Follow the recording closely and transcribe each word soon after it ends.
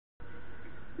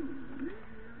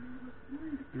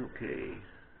Okay.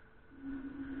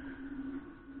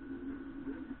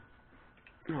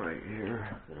 Alright,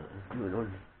 here. Do a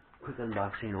quick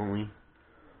unboxing only,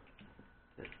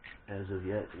 as of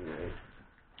yet, anyway,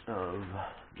 of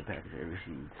the package I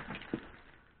received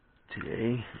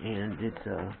today, and it's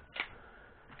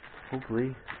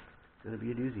hopefully gonna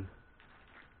be a doozy.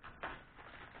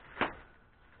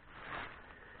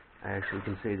 I actually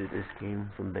can say that this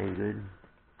came from Banggood,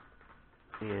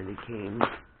 and it came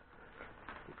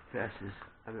fastest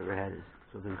I've ever had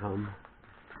something come.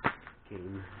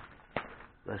 Came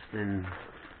less than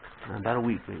about a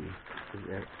week, maybe.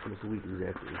 Almost a week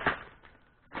exactly.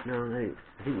 No, I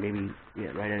think maybe, yeah,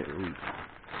 right at a week.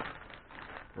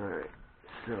 Alright,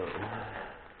 so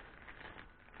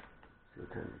see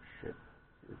what time to ship.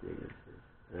 See what date it is.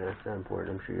 That's not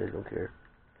important, I'm sure you guys don't care.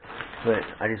 But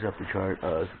I just upped the chart,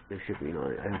 the shipping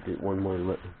on it. I did one more,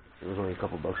 it was only a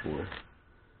couple bucks more.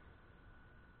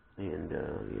 And, yeah,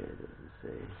 it doesn't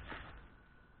say.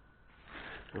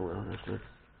 Oh well, let's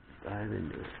dive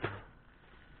into it.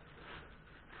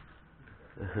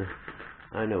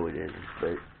 I know it is,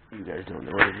 but you guys don't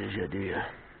know what it is yet, do you?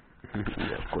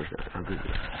 Yeah, of course not. I'm good.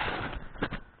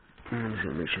 I'm just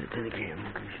gonna make sure it's in the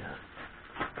camera. Good shot.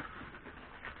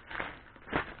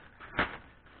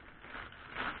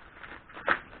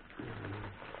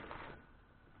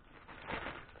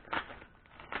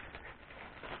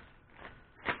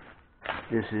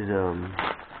 This is,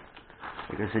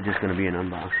 like I said, just going to be an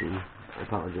unboxing. I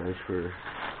apologize for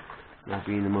not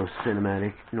being the most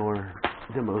cinematic, nor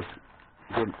the most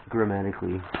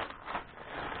grammatically,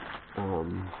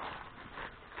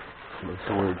 what's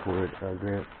the word for it?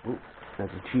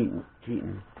 That's a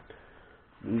cheating.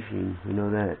 Eachine, we know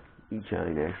that.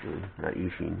 Eachine, actually. Not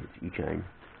Eachine, it's Eachine.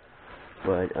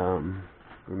 But,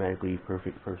 grammatically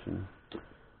perfect person.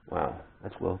 Wow,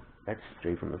 that's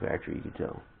straight from the factory, you can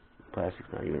tell.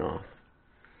 Plastic's not even off.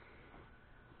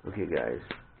 Okay, guys,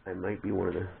 I might be one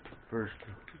of the first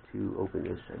to open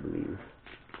this, I believe,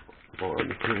 on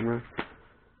the camera.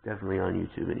 Definitely on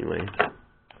YouTube, anyway.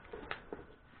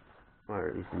 Or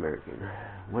at least American.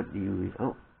 What do you...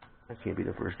 Oh, I can't be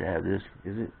the first to have this,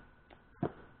 is it?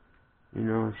 You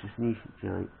know, it's just an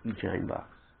Eachine box.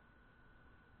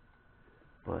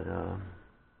 But,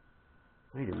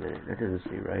 wait a minute, that doesn't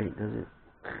say right, does it?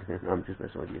 I'm just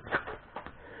messing with you.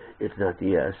 It's not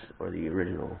the S or the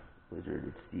original Wizard,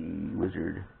 it's the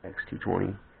Wizard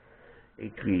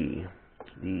X220HV,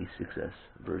 the 6S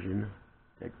version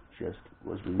that just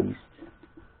was released.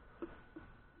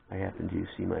 I happened to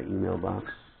see my email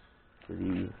box for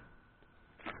the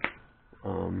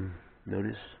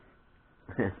notice,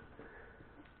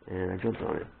 and I jumped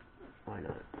on it. Why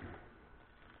not?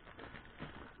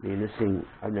 I mean, this thing,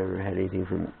 I've never had anything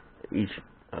from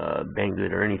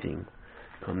Banggood or anything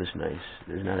come this nice.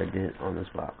 There's not a dent on this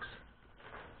box.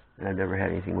 And I've never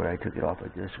had anything where I took it off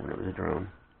like this when it was a drone.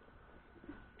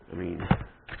 I mean,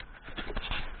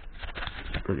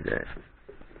 look at that.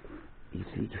 You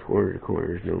see corner to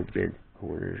corners, no bent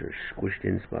corners or squished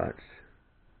in spots.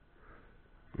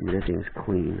 I mean, that thing's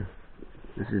clean.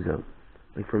 This is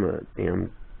like from a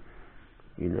damn,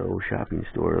 shopping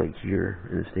store like here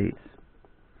in the States.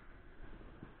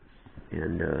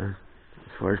 And as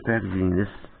far as packaging, this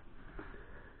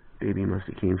baby must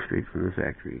have came straight from the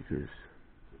factory, because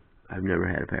I've never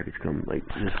had a package come like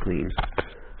this clean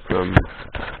from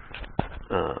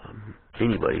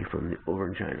anybody from over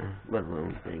in China, let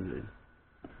alone Banggood.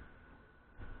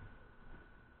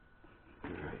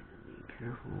 Alright, be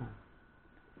careful.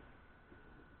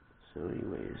 So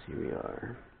anyways, here we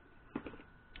are.